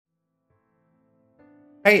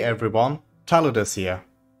Hey everyone, Taludis here.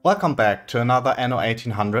 Welcome back to another Anno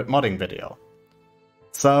 1800 modding video.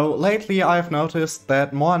 So lately I've noticed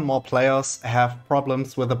that more and more players have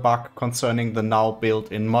problems with a bug concerning the now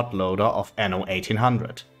built-in mod loader of Anno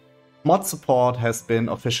 1800. Mod support has been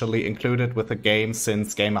officially included with the game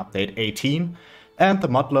since game update 18, and the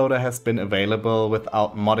mod loader has been available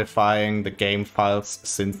without modifying the game files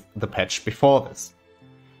since the patch before this.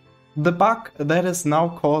 The bug that is now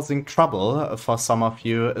causing trouble for some of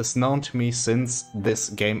you is known to me since this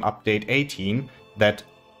game update 18 that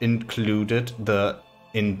included the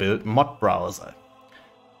inbuilt mod browser.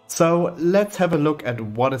 So let's have a look at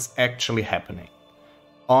what is actually happening.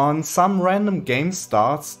 On some random game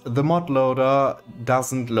starts, the mod loader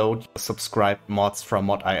doesn't load subscribed mods from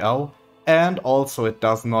mod.io, and also it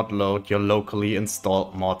does not load your locally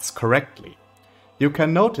installed mods correctly. You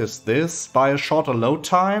can notice this by a shorter load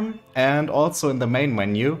time and also in the main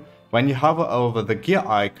menu when you hover over the gear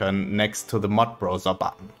icon next to the mod browser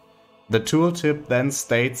button. The tooltip then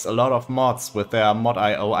states a lot of mods with their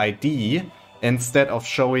mod.io ID instead of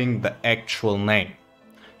showing the actual name.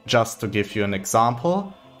 Just to give you an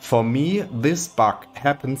example, for me this bug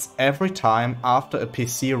happens every time after a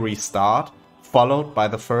PC restart, followed by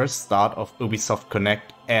the first start of Ubisoft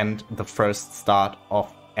Connect and the first start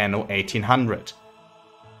of Anno 1800.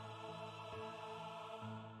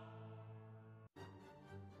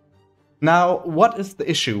 Now, what is the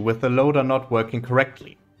issue with the loader not working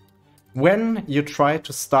correctly? When you try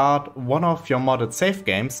to start one of your modded save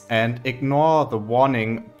games and ignore the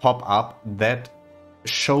warning pop-up that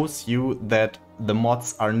shows you that the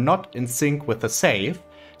mods are not in sync with the save,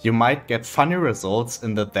 you might get funny results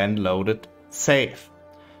in the then loaded save.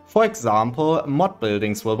 For example, mod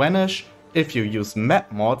buildings will vanish. If you use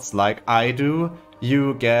map mods like I do,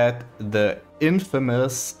 you get the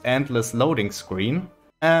infamous endless loading screen,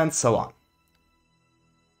 and so on.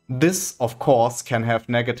 This, of course, can have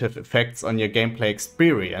negative effects on your gameplay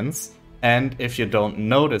experience, and if you don't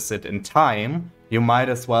notice it in time, you might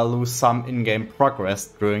as well lose some in-game progress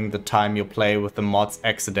during the time you play with the mods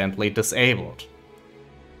accidentally disabled.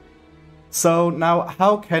 So now,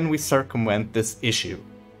 how can we circumvent this issue?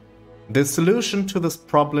 The solution to this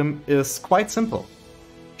problem is quite simple.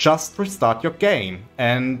 Just restart your game,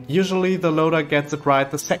 and usually the loader gets it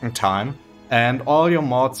right the second time, and all your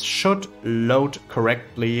mods should load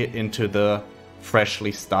correctly into the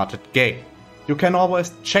freshly started game. You can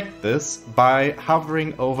always check this by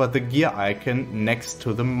hovering over the gear icon next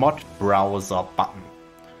to the mod browser button.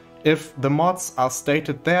 If the mods are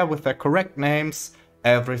stated there with their correct names,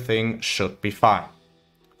 everything should be fine.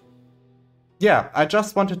 Yeah, I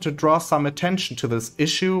just wanted to draw some attention to this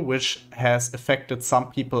issue, which has affected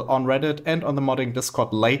some people on Reddit and on the modding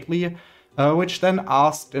Discord lately, which then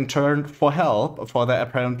asked in turn for help for their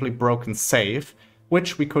apparently broken save,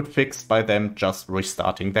 which we could fix by them just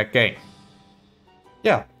restarting their game.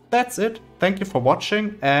 Yeah, that's it. Thank you for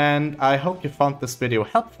watching, and I hope you found this video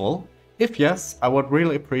helpful. If yes, I would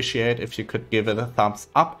really appreciate if you could give it a thumbs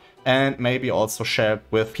up and maybe also share it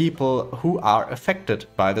with people who are affected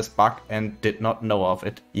by this bug and did not know of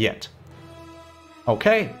it yet.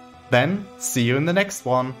 Okay, then see you in the next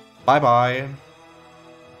one. Bye bye.